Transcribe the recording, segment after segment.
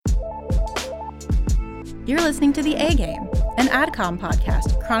You're listening to The A-Game, an AdCom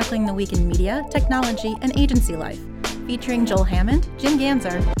podcast chronicling the week in media, technology, and agency life, featuring Joel Hammond, Jim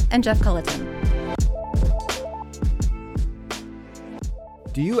Ganzer, and Jeff Culleton.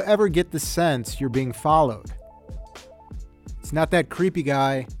 Do you ever get the sense you're being followed? It's not that creepy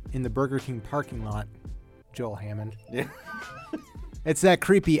guy in the Burger King parking lot, Joel Hammond. Yeah. It's that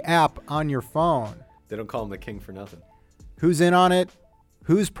creepy app on your phone. They don't call him the king for nothing. Who's in on it,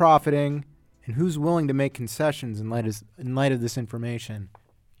 who's profiting, and who's willing to make concessions in light of this information?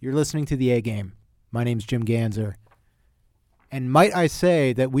 You're listening to The A-Game. My name's Jim Ganzer. And might I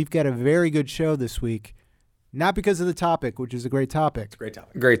say that we've got a very good show this week, not because of the topic, which is a great topic. It's a great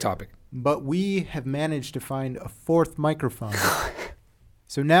topic. Great topic. But we have managed to find a fourth microphone.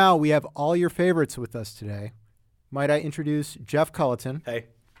 So now we have all your favorites with us today. Might I introduce Jeff Culleton? Hey.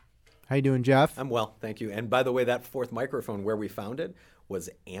 How you doing, Jeff? I'm well, thank you. And by the way, that fourth microphone where we found it was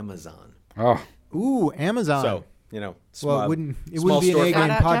Amazon. Oh. Ooh, Amazon. So, Well, it wouldn't be an store- A-Game Shout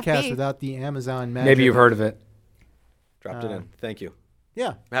out Jeff podcast B. without the Amazon magic. Maybe you've heard of it. Dropped it in. Thank you.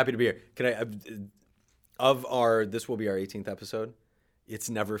 Yeah. I'm happy to be here. This will be our 18th episode. It's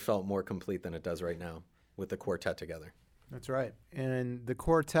never felt more complete than it does right now with the quartet together. That's right. And the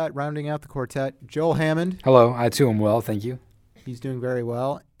quartet, rounding out the quartet, Joel Hammond. Hello, I too am well, thank you. He's doing very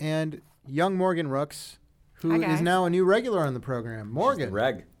well. And young Morgan Rooks, who Hi, is guys. now a new regular on the program. Morgan. She's the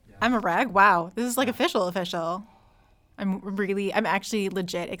reg. I'm a reg. Wow. This is like official. I'm actually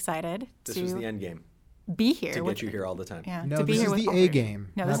legit excited This was the to end game be here. to get you here all the time. Yeah, No, to be this here is with the both. A-Game,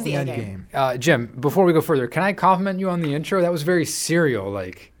 No, not this is the the end A-Game. game. Jim, before we go further, can I compliment you on the intro? That was very serial.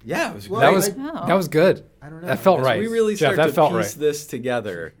 Yeah, it was Well, great. That was good. I don't know. That felt As right. we really Jeff, start that to felt piece right. this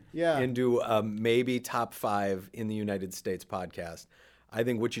together Yeah. into maybe top 5 in the United States podcast. I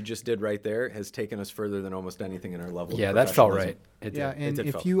think what you just did right there has taken us further than almost anything in our level Yeah, of that felt professionalism. right. It Yeah, did. and did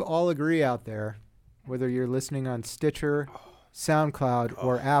if felt. you all agree out there, whether you're listening on Stitcher, SoundCloud,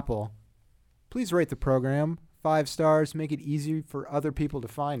 or Apple, please rate the program 5 stars. Make it easy for other people to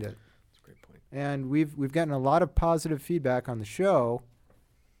find it. That's a great point. And we've gotten a lot of positive feedback on the show,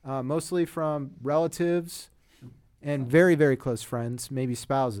 mostly from relatives and very, very close friends, maybe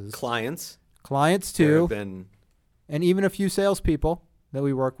spouses, Clients. clients There too, have been, and even a few salespeople that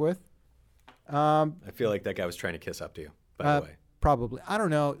we work with. I feel like that guy was trying to kiss up to you, by the way. Probably. I don't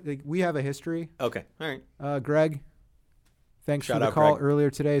know. Like, we have a history. Okay, all right. Greg, thanks Shout for the out, call Greg. earlier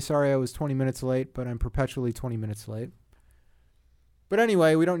today. Sorry I was 20 minutes late, but I'm perpetually 20 minutes late. But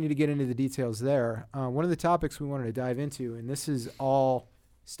anyway, we don't need to get into the details there. One of the topics we wanted to dive into, and this is all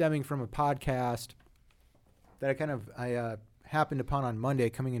stemming from a podcast that I happened upon on Monday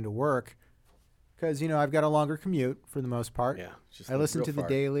coming into work because, I've got a longer commute for the most part. Yeah. it's just I listened to real The far.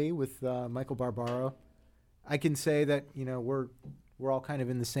 Daily with Michael Barbaro. I can say that, we're all kind of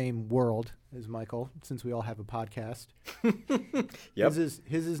in the same world as Michael, since we all have a podcast. Yep. His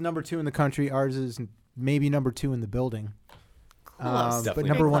is number 2 in the country. Ours is maybe number 2 in the building. But Definitely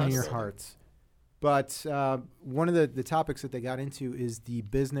number very 1 in close. your hearts. But one of the topics that they got into is the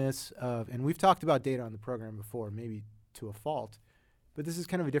business of, and we've talked about data on the program before, maybe to a fault, but this is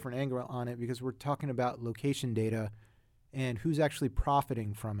kind of a different angle on it because we're talking about location data and who's actually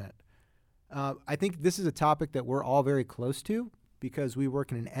profiting from it. I think this is a topic that we're all very close to because we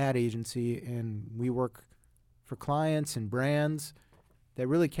work in an ad agency and we work for clients and brands that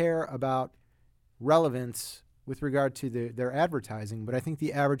really care about relevance with regard to their advertising. But I think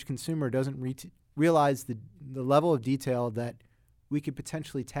the average consumer doesn't realize the level of detail that we could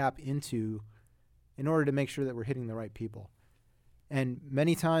potentially tap into in order to make sure that we're hitting the right people. And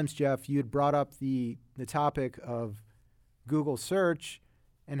many times, Jeff, you had brought up the topic of Google search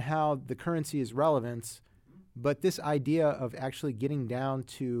and how the currency is relevance, but this idea of actually getting down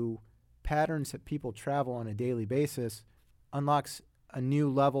to patterns that people travel on a daily basis unlocks a new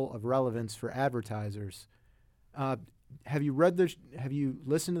level of relevance for advertisers. Have you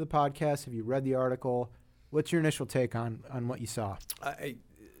listened to the podcast? Have you read the article? What's your initial take on what you saw?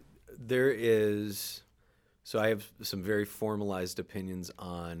 So I have some very formalized opinions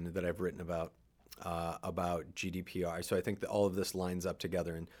that I've written about GDPR. So I think that all of this lines up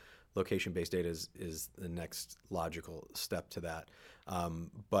together, and location-based data is the next logical step to that.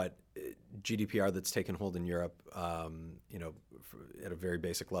 But GDPR that's taken hold in Europe, at a very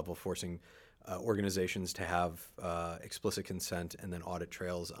basic level, forcing organizations to have explicit consent and then audit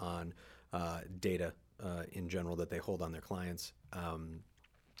trails on data in general that they hold on their clients.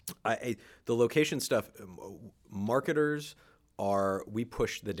 The location stuff, marketers we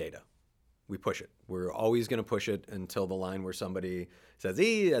push the data. We push it. We're always going to push it until the line where somebody says,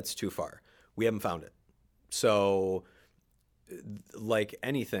 that's too far. We haven't found it. So like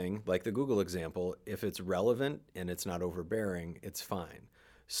anything, like the Google example, if it's relevant and it's not overbearing, it's fine.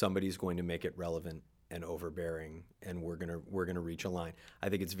 Somebody's going to make it relevant and overbearing, and we're gonna reach a line. I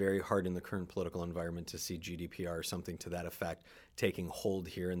think it's very hard in the current political environment to see GDPR or something to that effect taking hold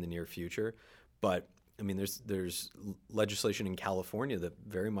here in the near future. But I mean, there's legislation in California that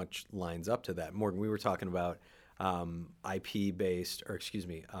very much lines up to that. Morgan, we were talking about IP-based, or excuse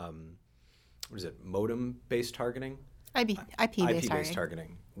me, what is it, modem-based targeting? IP-based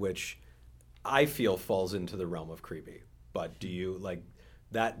targeting, which I feel falls into the realm of creepy. But do you like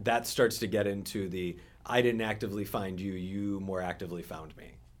that starts to get into the I didn't actively find you, you more actively found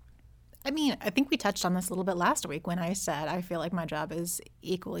me? I mean, I think we touched on this a little bit last week when I said I feel like my job is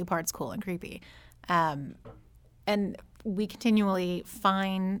equally parts cool and creepy. And we continually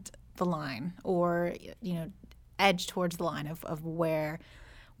find the line or, edge towards the line of where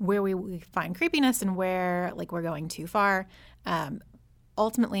we find creepiness and where like we're going too far.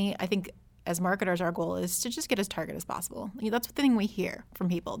 Ultimately, I think as marketers, our goal is to just get as targeted as possible. That's the thing we hear from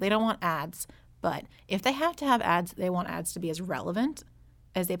people. They don't want ads, but if they have to have ads, they want ads to be as relevant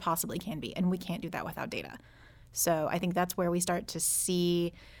as they possibly can be, and we can't do that without data. So I think that's where we start to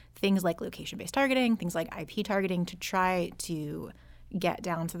see things like location-based targeting, things like IP targeting to try to get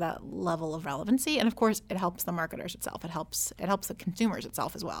down to that level of relevancy. And of course, it helps the marketers itself. It helps the consumers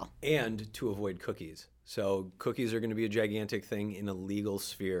itself as well. And to avoid cookies. So cookies are going to be a gigantic thing in a legal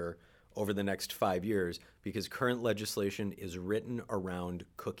sphere over the next 5 years because current legislation is written around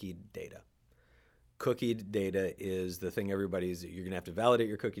cookie data. Cookie data is the thing you're going to have to validate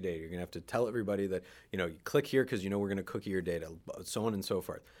your cookie data. You're going to have to tell everybody that, you click here because we're going to cookie your data, so on and so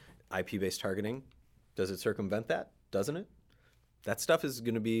forth. IP-based targeting, does it circumvent that? Doesn't it? That stuff is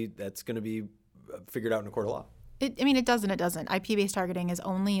going to be figured out in a court of law. It does and it doesn't. IP-based targeting is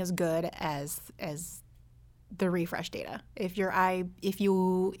only as good as the refresh data. If your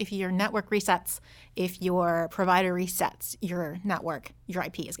network resets, if your provider resets your network, your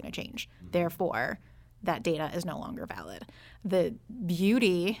IP is going to change. Mm-hmm. Therefore, that data is no longer valid. The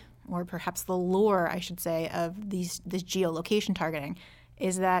beauty, or perhaps the lure, I should say, of this geolocation targeting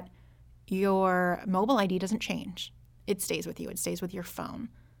is that your mobile ID doesn't change. It stays with you. It stays with your phone.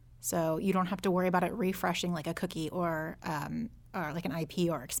 So you don't have to worry about it refreshing like a cookie or like an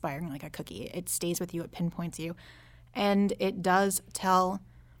IP or expiring like a cookie. It stays with you. It pinpoints you. And it does tell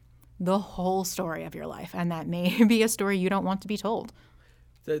the whole story of your life. And that may be a story you don't want to be told.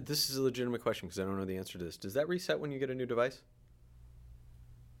 This is a legitimate question because I don't know the answer to this. Does that reset when you get a new device?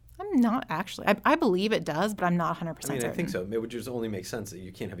 I'm not actually. I believe it does, but I'm not 100% certain. I think so. It would just only make sense that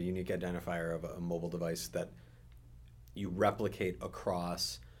you can't have a unique identifier of a mobile device that you replicate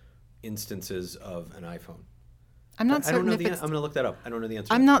across instances of an iPhone. I'm not certain if I'm going to look that up. I don't know the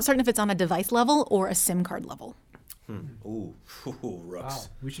answer. I'm not certain if it's on a device level or a SIM card level. Ooh, Rooks. Wow.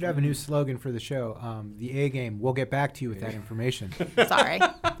 We should have a new slogan for the show. The A game. We'll get back to you with that information. Sorry.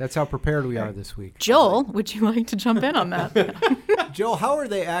 That's how prepared we are this week. Joel, would you like to jump in on that? Joel, how are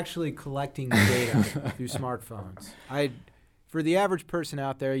they actually collecting data through smartphones? For the average person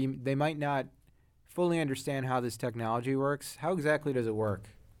out there, they might not fully understand how this technology works. How exactly does it work?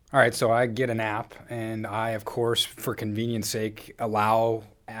 All right, so I get an app, and I, of course, for convenience sake, allow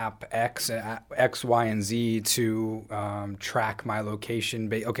app X, Y, and Z to track my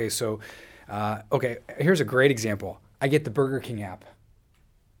location. Here's a great example. I get the Burger King app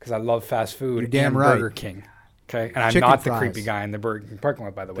because I love fast food. You're damn and right. Burger King. Okay, and I'm Chicken not fries. the creepy guy in the Burger King parking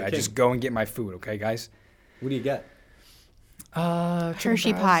lot, by the way. I just go and get my food. Okay, guys. What do you get?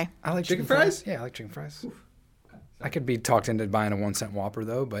 Hershey pie. I like chicken fries. Yeah, I like chicken fries. Oof. I could be talked into buying a 1-cent Whopper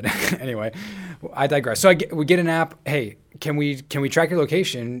though, but anyway, I digress. So we get an app. Hey, can we track your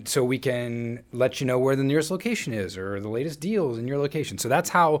location so we can let you know where the nearest location is or the latest deals in your location? So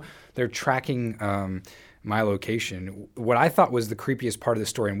that's how they're tracking my location. What I thought was the creepiest part of the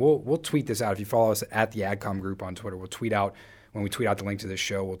story, and we'll tweet this out if you follow us at the AdCom group on Twitter. We'll tweet out when we tweet out the link to this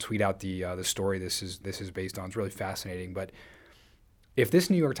show. We'll tweet out the story this is based on. It's really fascinating, but. If this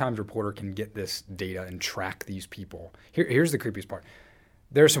New York Times reporter can get this data and track these people, here's the creepiest part.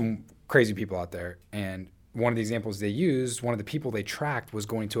 There are some crazy people out there, and one of the examples they used, one of the people they tracked was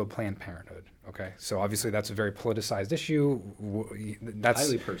going to a Planned Parenthood. Okay, so obviously that's a very politicized issue. That's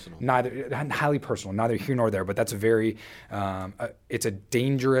highly personal. Highly personal, neither here nor there, but that's a very, it's a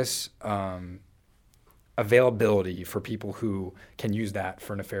dangerous availability for people who can use that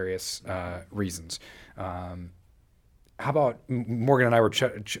for nefarious reasons. How about Morgan and I were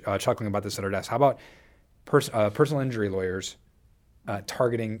chuckling about this at our desk? How about personal injury lawyers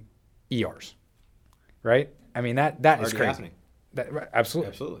targeting ERs, right? I mean that is crazy. Happening.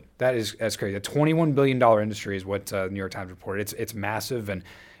 Absolutely. That's crazy. A $21 billion industry is what New York Times reported. It's massive, and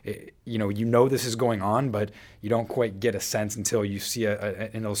this is going on, but you don't quite get a sense until you see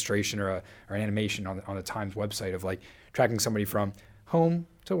an illustration or an animation on the Times website of like tracking somebody from home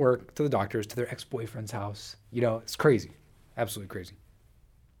to work to the doctors to their ex-boyfriend's house. It's crazy, absolutely crazy.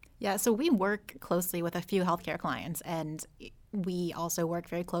 Yeah, so we work closely with a few healthcare clients, and we also work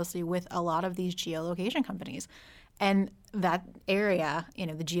very closely with a lot of these geolocation companies. And that area, the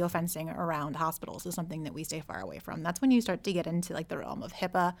geofencing around hospitals is something that we stay far away from. That's when you start to get into like the realm of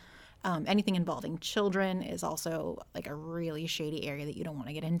HIPAA. Anything involving children is also like a really shady area that you don't want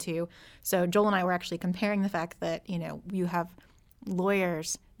to get into. So Joel and I were actually comparing the fact that, you have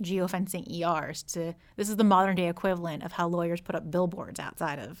lawyers geofencing ERs this is the modern day equivalent of how lawyers put up billboards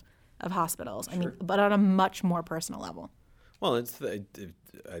outside of hospitals. Sure. I mean, but on a much more personal level. Well,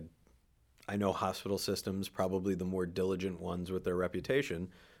 I know hospital systems, probably the more diligent ones with their reputation,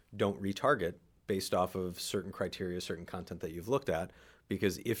 don't retarget based off of certain criteria, certain content that you've looked at.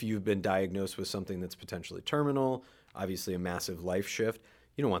 Because if you've been diagnosed with something that's potentially terminal, obviously a massive life shift,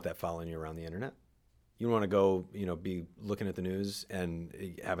 you don't want that following you around the internet. You don't want to go, be looking at the news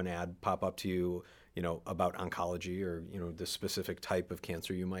and have an ad pop up to you, about oncology or, the specific type of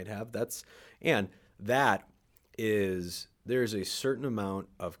cancer you might have. There's a certain amount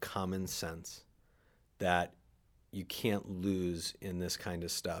of common sense that you can't lose in this kind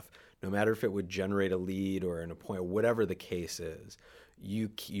of stuff. No matter if it would generate a lead or an appointment, whatever the case is, you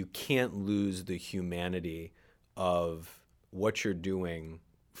can't lose the humanity of what you're doing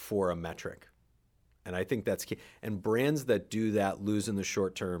for a metric. And I think that's key. And brands that do that lose in the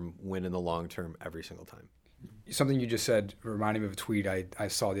short term, win in the long term every single time. Something you just said reminded me of a tweet I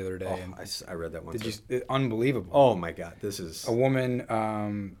saw the other day. Oh, I read that one. Unbelievable. Oh my God, this is a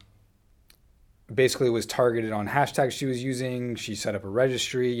woman. Basically, was targeted on hashtags she was using. She set up a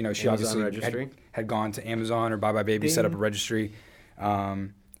registry. She Amazon obviously had gone to Amazon or Buy Buy Baby, set up a registry,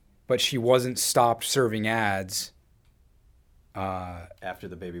 but she wasn't stopped serving ads after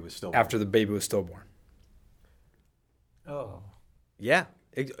the baby was stillborn. Oh, yeah.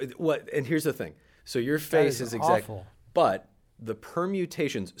 And here's the thing. So your face is exact, awful. But the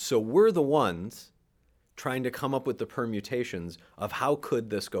permutations. So we're the ones trying to come up with the permutations of how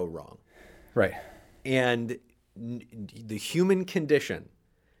could this go wrong, right? And the human condition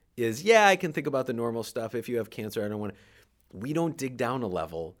is, I can think about the normal stuff. If you have cancer, I don't want to. We don't dig down a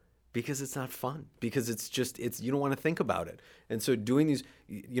level because it's not fun. Because you don't want to think about it. And so doing these,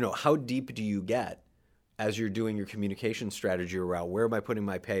 how deep do you get as you're doing your communication strategy around where am I putting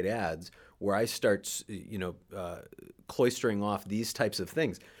my paid ads, where I start, cloistering off these types of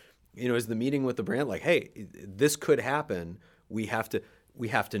things. Is the meeting with the brand like, hey, this could happen. We have to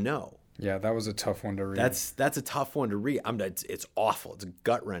know. Yeah, that was a tough one to read. That's a tough one to read. It's awful. It's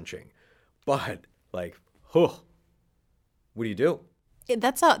gut wrenching, but like, what do you do?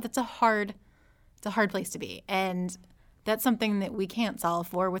 That's a hard place to be, and that's something that we can't solve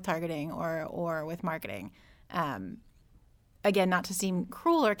for with targeting or with marketing. Again, not to seem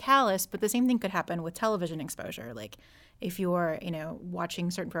cruel or callous, but the same thing could happen with television exposure. Like if you're,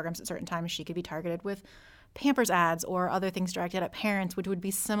 watching certain programs at certain times, she could be targeted with Pampers ads or other things directed at parents, which would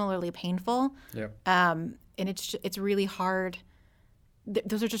be similarly painful. Yep. And it's really hard.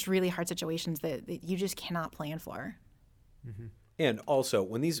 Those are just really hard situations that you just cannot plan for. Mm-hmm. And also,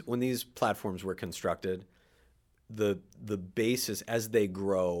 when these platforms were constructed, the basis as they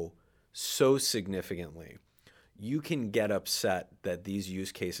grow so significantly, you can get upset that these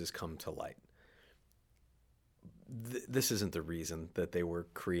use cases come to light. This isn't the reason that they were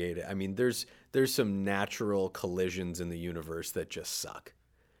created. I mean, there's some natural collisions in the universe that just suck,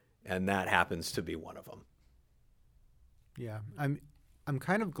 and that happens to be one of them. Yeah, I'm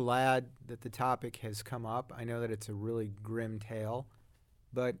kind of glad that the topic has come up. I know that it's a really grim tale,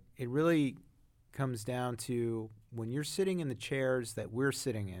 but it really comes down to when you're sitting in the chairs that we're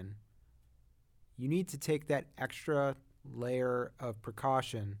sitting in, you need to take that extra layer of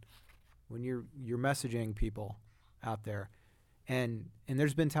precaution when you're messaging people out there. And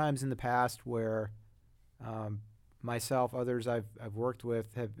there's been times in the past where myself, others I've worked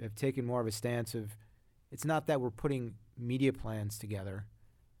with have taken more of a stance of it's not that we're putting media plans together,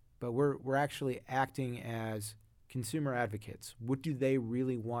 but we're actually acting as consumer advocates. What do they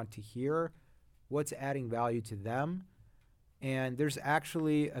really want to hear? What's adding value to them? And there's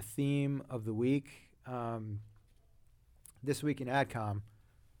actually a theme of the week. This week in AdCom,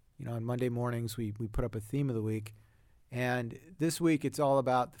 on Monday mornings we put up a theme of the week. And this week it's all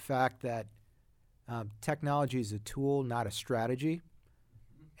about the fact that technology is a tool, not a strategy.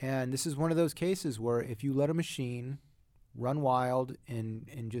 And this is one of those cases where if you let a machine run wild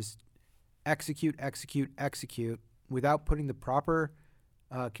and just execute without putting the proper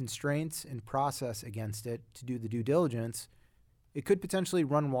constraints and process against it to do the due diligence, it could potentially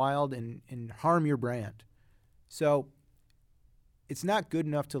run wild and harm your brand. So it's not good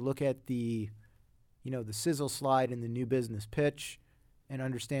enough to look at the sizzle slide in the new business pitch and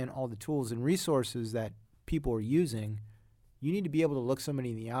understand all the tools and resources that people are using. You need to be able to look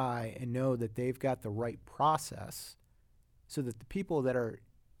somebody in the eye and know that they've got the right process so that the people that are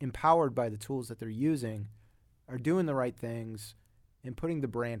empowered by the tools that they're using are doing the right things and putting the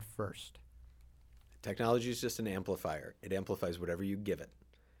brand first. Technology is just an amplifier. It amplifies whatever you give it.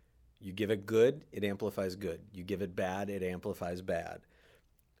 You give it good, it amplifies good. You give it bad, it amplifies bad.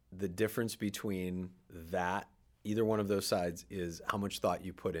 The difference between that, either one of those sides, is how much thought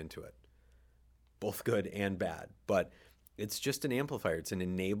you put into it. Both good and bad. But it's just an amplifier. It's an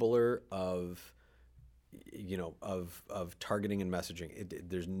enabler of targeting and messaging.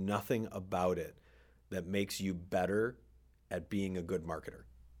 There's nothing about it that makes you better at being a good marketer.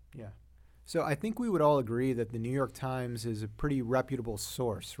 Yeah. So I think we would all agree that the New York Times is a pretty reputable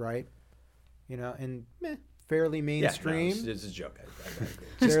source, right? And fairly mainstream. Yeah, no, it's a joke. I agree.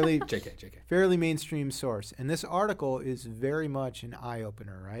 Fairly, JK. fairly mainstream source. And this article is very much an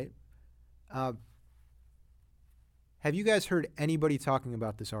eye-opener, right? Have you guys heard anybody talking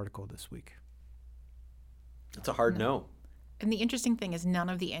about this article this week? It's a hard no. And the interesting thing is none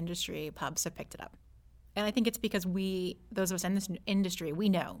of the industry pubs have picked it up. And I think it's because those of us in this industry, we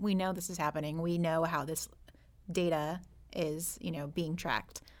know this is happening. We know how this data is, being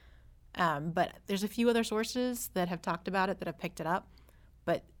tracked. But there's a few other sources that have talked about it, that have picked it up.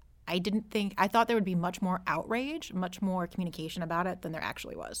 But I thought there would be much more outrage, much more communication about it than there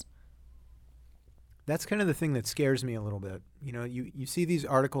actually was. That's kind of the thing that scares me a little bit. You see these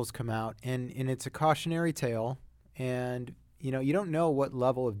articles come out, and it's a cautionary tale, and, you don't know what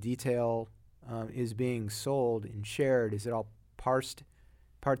level of detail is being sold and shared. Is it all parsed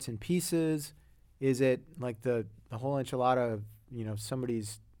parts and pieces? Is it like the whole enchilada of,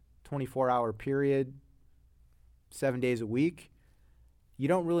 somebody's 24-hour period, 7 days a week? You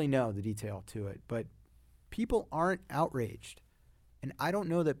don't really know the detail to it, but people aren't outraged. And I don't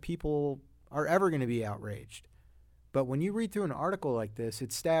know that people are ever going to be outraged. But when you read through an article like this,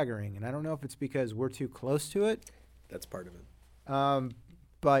 it's staggering. And I don't know if it's because we're too close to it. That's part of it.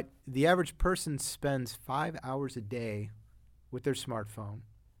 But the average person spends 5 hours a day with their smartphone,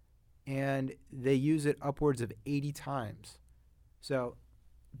 and they use it upwards of 80 times. So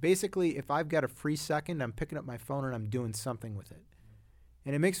basically, if I've got a free second, I'm picking up my phone and I'm doing something with it.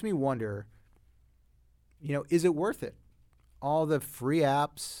 And it makes me wonder, is it worth it? All the free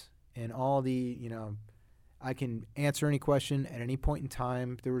apps and all the, I can answer any question at any point in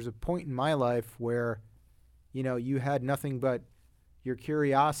time. There was a point in my life where, you had nothing but your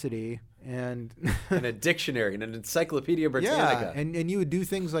curiosity and and a dictionary and an Encyclopedia Britannica. Yeah, and you would do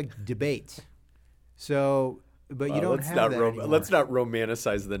things like debate. So, but you don't have that anymore. Let's not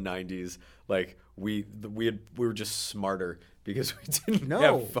romanticize the 90s like we were just smarter because we didn't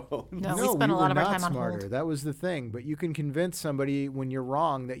have phones. No, we spent a lot of our time on hold. That was the thing. But you can convince somebody when you're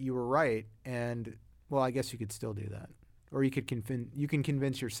wrong that you were right, and well, I guess you could still do that, or you can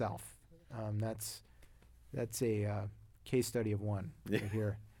convince yourself. That's a case study of one right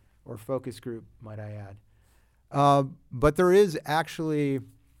here, or focus group, might I add. But there is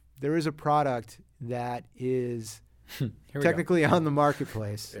a product that is technically on the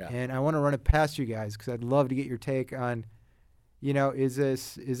marketplace, and I want to run it past you guys because I'd love to get your take on, is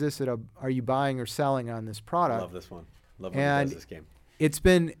this are you buying or selling on this product? Love this one. Love when it does this game. It's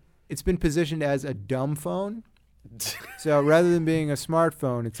been positioned as a dumb phone. So rather than being a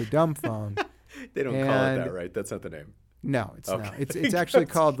smartphone, it's a dumb phone. They don't call it that, right? That's not the name. No, it's not. It's actually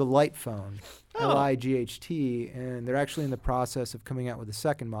called the Light Phone, LIGHT, and they're actually in the process of coming out with a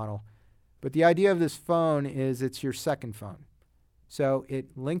second model. But the idea of this phone is it's your second phone. So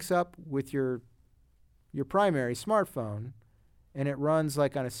it links up with your primary smartphone, and it runs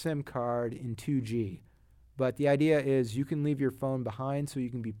like on a SIM card in 2G. But the idea is you can leave your phone behind so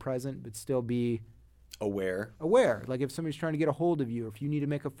you can be present but still be aware. Like if somebody's trying to get a hold of you, or if you need to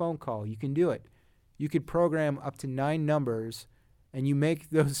make a phone call, you can do it. You could program up to 9 numbers, and you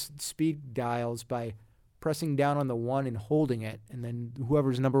make those speed dials by pressing down on the 1 and holding it, and then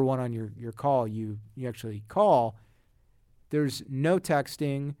whoever's number 1 on your call, you actually call. There's no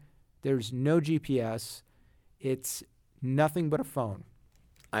texting. There's no GPS. It's nothing but a phone.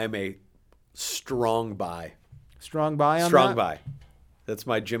 I am a strong buy. Strong buy on that? Strong buy. That's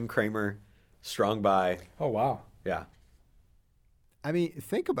my Jim Cramer strong buy. Oh, wow. Yeah. I mean,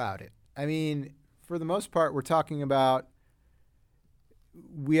 think about it. I mean, for the most part, we're talking about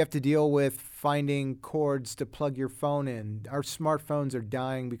we have to deal with finding cords to plug your phone in. Our smartphones are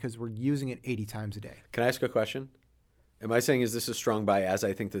dying because we're using it 80 times a day. Can I ask a question? Am I saying is this a strong buy as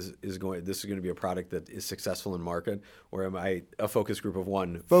I think this is going to be a product that is successful in market, or am I a focus group of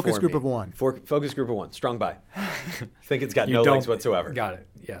one? Focus group of one. Focus group of one. Strong buy. Think it's got no legs whatsoever. Got it.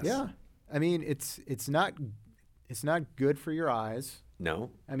 Yes. Yeah. I mean, it's not good for your eyes. No.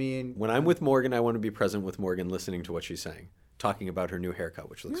 I mean, when I'm with Morgan, I want to be present with Morgan, listening to what she's saying, talking about her new haircut,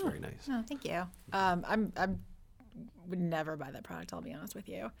 which looks very nice. Oh, thank you. I would never buy that product, I'll be honest with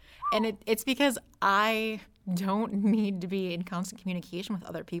you. And it's because I don't need to be in constant communication with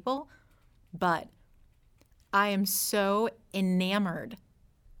other people, but I am so enamored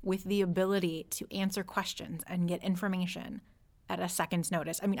with the ability to answer questions and get information at a second's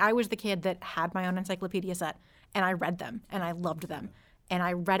notice. I mean, I was the kid that had my own encyclopedia set, and I read them, and I loved them, and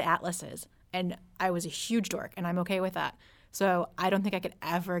I read atlases, and I was a huge dork, and I'm okay with that. So I don't think I could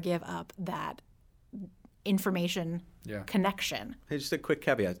ever give up that information connection. Hey, just a quick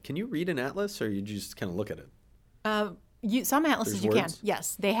caveat. Can you read an atlas, or you just kind of look at it? Some atlases There's you words? can.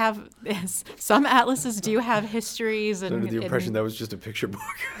 Yes, they have. Yes, some atlases do have histories. And Under the impression that was just a picture book.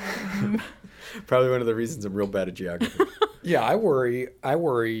 Probably one of the reasons I'm real bad at geography. Yeah, I worry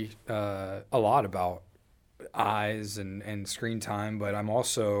a lot about eyes and screen time, but I'm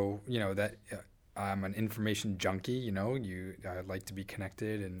also, that I'm an information junkie. I like to be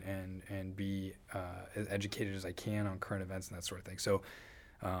connected and be as educated as I can on current events and that sort of thing. So,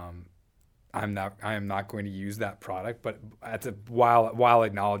 I am not going to use that product, but while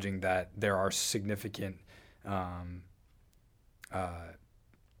acknowledging that there are significant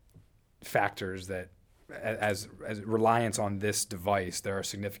factors that, as reliance on this device, there are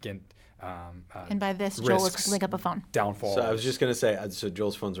significant and by this, Joel is holding up a phone. Downfall. So I was just going to say, so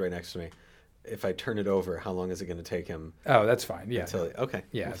Joel's phone's right next to me. If I turn it over, how long is it going to take him? Oh, that's fine. Yeah. Okay.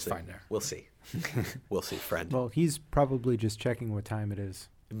 Yeah, we'll it's see. fine there. We'll see. We'll see, friend. well, he's probably just checking what time it is.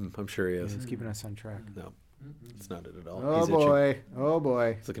 I'm sure he is. He's keeping us on track. No, it's not it at all. Oh He's itching. boy! Oh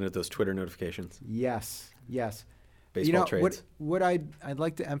boy! He's looking at those Twitter notifications. Yes. Baseball trades. What I'd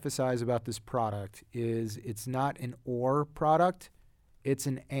like to emphasize about this product is it's not an or product, it's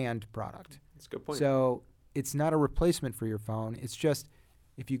an and product. That's a good point. So it's not a replacement for your phone. It's just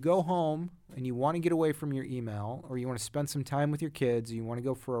if you go home and you want to get away from your email, or you want to spend some time with your kids, or you want to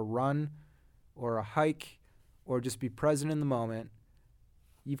go for a run or a hike or just be present in the moment,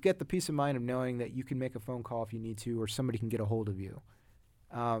 you've got the peace of mind of knowing that you can make a phone call if you need to, or somebody can get a hold of you.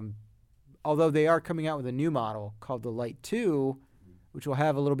 Although they are coming out with a new model called the Light 2, which will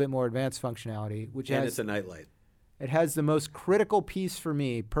have a little bit more advanced functionality. It's a nightlight. It has the most critical piece for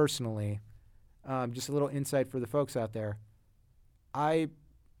me personally. Just a little insight for the folks out there. I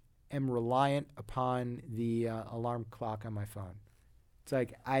am reliant upon the alarm clock on my phone. It's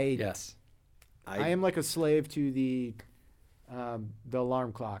like I am like a slave to the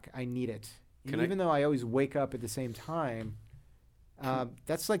alarm clock. I need it. And even though I always wake up at the same time,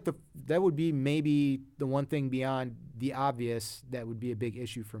 that would be maybe the one thing beyond the obvious that would be a big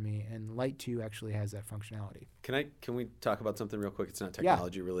issue for me. And Light 2 actually has that functionality. Can we talk about something real quick? It's not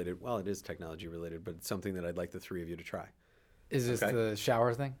technology related. Well, it is technology related, but it's something that I'd like the three of you to try. Is this the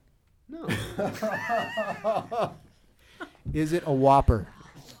shower thing? No. Is it a Whopper?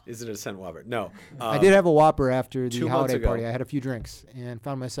 Is it a scent Whopper? No. I did have a Whopper after the 2 months holiday ago. party. I had a few drinks and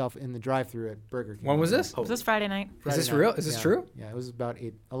found myself in the drive-thru at Burger King. When was this? Was this Friday night? Is this real? Is this true? Yeah, it was about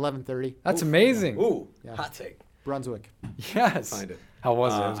 11:30. That's amazing. Ooh, Yeah. hot take. Brunswick. Yes. Find it. How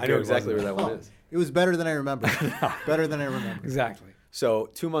was it? It was I know good, exactly where wasn't that one is. It was better than I remember. Better than I remember. Exactly. So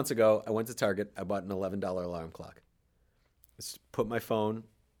 2 months ago, I went to Target. I bought an $11 alarm clock. Put my phone,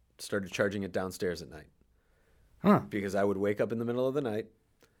 started charging it downstairs at night. Huh. Because I would wake up in the middle of the night.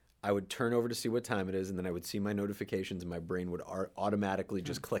 I would turn over to see what time it is, and then I would see my notifications, and my brain would automatically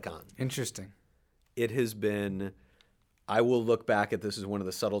just click on. Interesting. It has been, I will look back at this as one of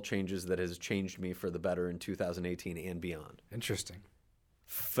the subtle changes that has changed me for the better in 2018 and beyond. Interesting.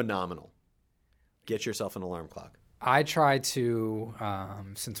 Phenomenal. Get yourself an alarm clock. I try to,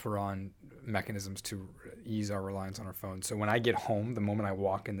 since we're on mechanisms to ease our reliance on our phones. So when I get home, the moment I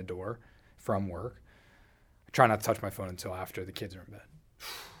walk in the door from work, I try not to touch my phone until after the kids are in bed.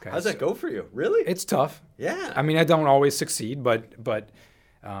 Okay, How's that go for you? Really? It's tough. Yeah. I mean, I don't always succeed, but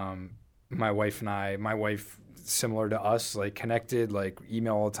my wife, similar to us, like connected, like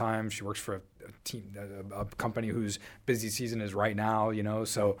email all the time. She works for a company whose busy season is right now,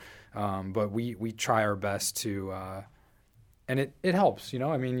 so, but we try our best to, and it helps,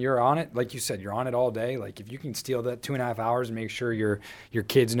 I mean, you're on it. Like you said, you're on it all day. Like if you can steal that 2.5 hours and make sure your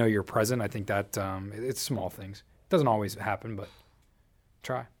kids know you're present, I think that, it's small things. It doesn't always happen, but.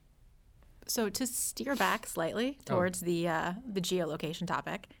 try. So to steer back slightly towards the geolocation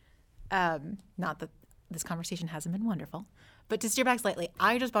topic, not that this conversation hasn't been wonderful, but to steer back slightly,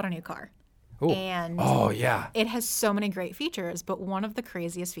 I just bought a new car. Ooh. And Oh, yeah. it has so many great features, but one of the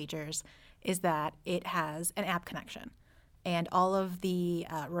craziest features is that it has an app connection. And all of the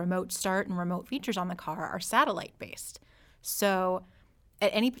remote start and remote features on the car are satellite based. So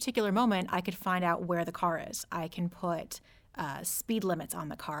at any particular moment, I could find out where the car is. I can put speed limits on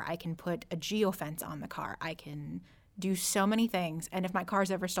the car. I can put a geofence on the car. I can do so many things. And if my car's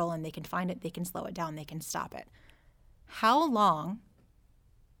ever stolen, they can find it, they can slow it down, they can stop it. How long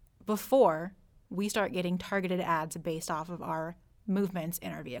before we start getting targeted ads based off of our movements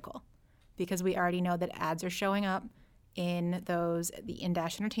in our vehicle? Because we already know that ads are showing up in the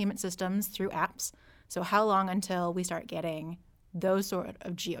in-dash entertainment systems through apps. So how long until we start getting those sort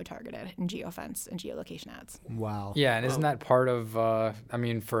of geo-targeted and geofence and geolocation ads? Wow. Yeah, and isn't that part of,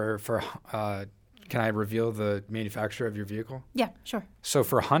 can I reveal the manufacturer of your vehicle? Yeah, sure. So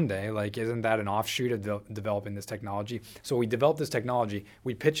for Hyundai, like, isn't that an offshoot of developing this technology? So we develop this technology,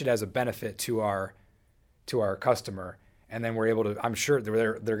 we pitch it as a benefit to our customer, and then we're able to, I'm sure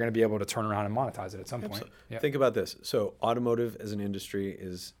they're going to be able to turn around and monetize it at some point. Yep. Think about this. So automotive as an industry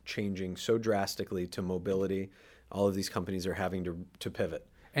is changing so drastically to mobility. All of these companies are having to pivot.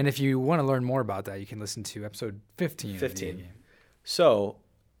 And if you want to learn more about that, you can listen to episode 15. 15. So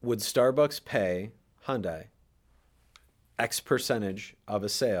would Starbucks pay Hyundai X percentage of a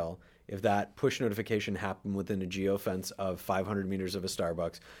sale if that push notification happened within a geofence of 500 meters of a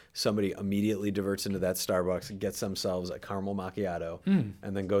Starbucks? Somebody immediately diverts into that Starbucks, gets themselves a caramel macchiato, and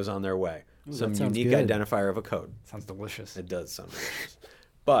then goes on their way. Some unique good. identifier of a code. Sounds delicious. It does sound delicious.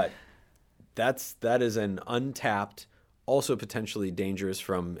 But that is an untapped, also potentially dangerous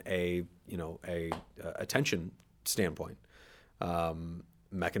from a attention standpoint,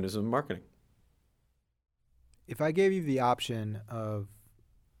 mechanism of marketing. If I gave you the option of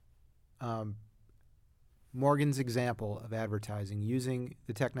Morgan's example of advertising using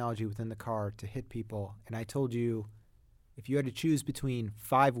the technology within the car to hit people, and I told you if you had to choose between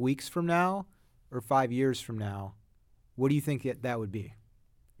 5 weeks from now or 5 years from now, what do you think that would be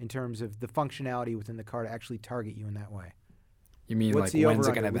in terms of the functionality within the car to actually target you in that way? You mean What's like the when's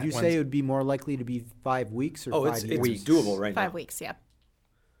it over-under? going to Would be? you say it would be more likely to be 5 weeks or 5 it's years? weeks. doable right now. 5 weeks, yeah.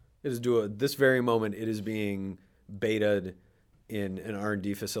 It is doable. This very moment, it is being betaed in an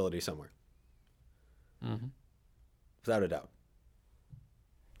R&D facility somewhere. Mm-hmm. Without a doubt.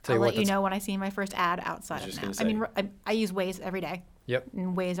 I'll let you know when I see my first ad outside of just that. gonna I use Waze every day. Yep.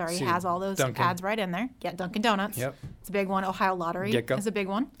 And Waze already See, has all those Dunkin'. ads right in there. Yeah, Dunkin' Donuts. Yep. It's a big one. Ohio Lottery Get-Go. is a big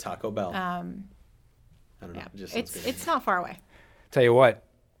one. Taco Bell. I don't know. Yeah, It just sounds good. it's not far away. Tell you what,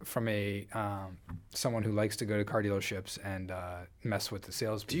 from a someone who likes to go to car dealerships and mess with the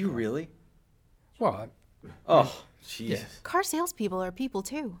salespeople. Do you really? Well, Oh, jeez. Car salespeople are people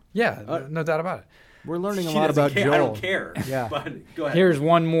too. yeah, no doubt about it. We're learning a She lot doesn't about care. Joel. I don't care. Yeah. But go ahead. Here's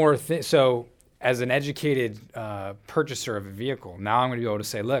one more thing. So, as an educated purchaser of a vehicle, now I'm going to be able to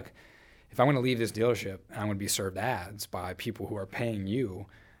say, look, if I'm going to leave this dealership and I'm going to be served ads by people who are paying you,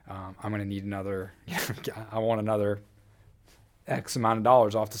 I'm going to need another, I want another X amount of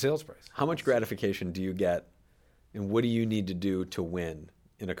dollars off the sales price. How much gratification do you get, and what do you need to do to win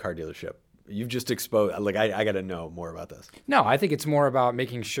in a car dealership? You've just exposed. Like I got to know more about this. No, I think it's more about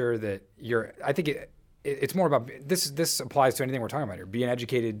making sure that I think it's more about this applies to anything we're talking about here. Be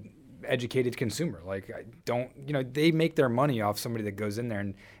an educated consumer. Like, they make their money off somebody that goes in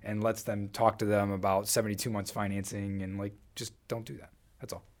there and lets them talk to them about 72 months financing, and like, just don't do that.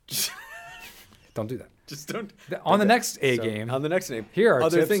 That's all. Don't do that. Just don't. On the next game, On the next name. here are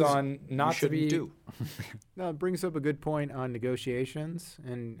other tips things on not to be. do. No, it brings up a good point on negotiations,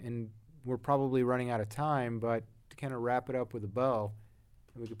 and we're probably running out of time, but to kind of wrap it up with a bow,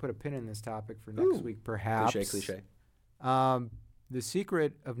 we could put a pin in this topic for next week, perhaps. Cliche. The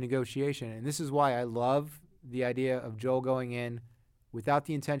secret of negotiation, and this is why I love the idea of Joel going in without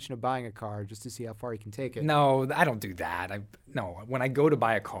the intention of buying a car, just to see how far he can take it. No, I don't do that. When I go to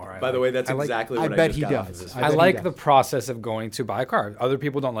buy a car. By the way, that's exactly what I I bet just he got off of does. this. I I bet he like does. the process of going to buy a car. Other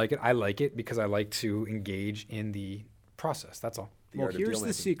people don't like it. I like it because I like to engage in the process. That's all. Well, art of here's deal the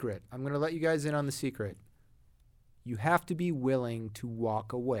making. secret. I'm going to let you guys in on the secret. You have to be willing to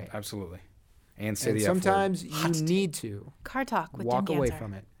walk away. Absolutely. And say And the F word. sometimes you need to Car talk with walk Jim away Ganser.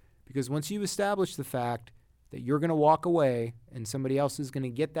 from it. Because once you establish the fact that you're going to walk away and somebody else is going to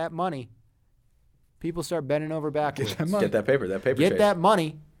get that money, people start bending over backwards. Get that paper. That paper. Get chase. that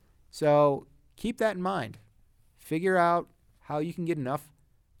money. So keep that in mind. Figure out how you can get enough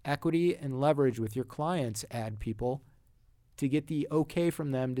equity and leverage with your clients, ad people, to get the okay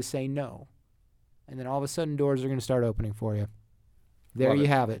from them to say no. And then all of a sudden doors are going to start opening for you. There Love you it.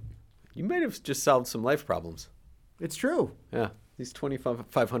 have it. You might have just solved some life problems. It's true. Yeah, these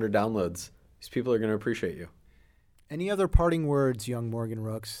 2,500 downloads, these people are going to appreciate you. Any other parting words, young Morgan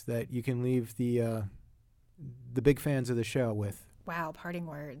Rooks, that you can leave the big fans of the show with? Wow, parting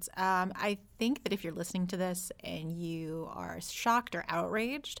words. I think that if you're listening to this and you are shocked or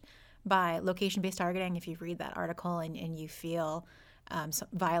outraged by location-based targeting, if you read that article and you feel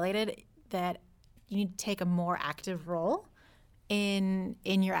violated, that you need to take a more active role in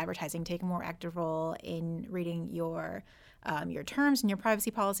your advertising, take a more active role in reading your terms and your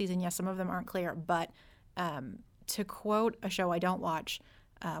privacy policies. And yes, some of them aren't clear, but to quote a show I don't watch,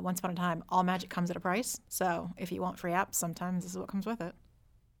 once upon a time, all magic comes at a price. So if you want free apps, sometimes this is what comes with it.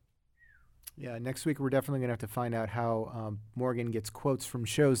 Yeah, next week we're definitely going to have to find out how Morgan gets quotes from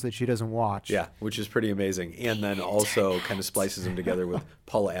shows that she doesn't watch. Yeah, which is pretty amazing. And then also kind of splices them together with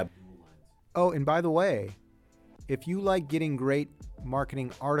Paula Abdul. Oh, and by the way, if you like getting great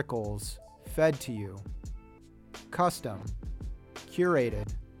marketing articles fed to you, custom, curated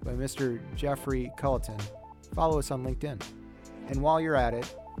by Mr. Jeffrey Culleton, follow us on LinkedIn. And while you're at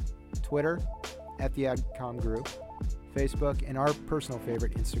it, Twitter, @the Group, Facebook, and our personal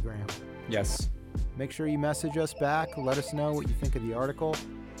favorite, Instagram. Yes. Make sure you message us back. Let us know what you think of the article.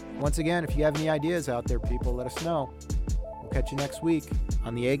 Once again, if you have any ideas out there, people, let us know. We'll catch you next week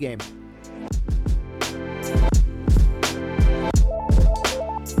on the A Game.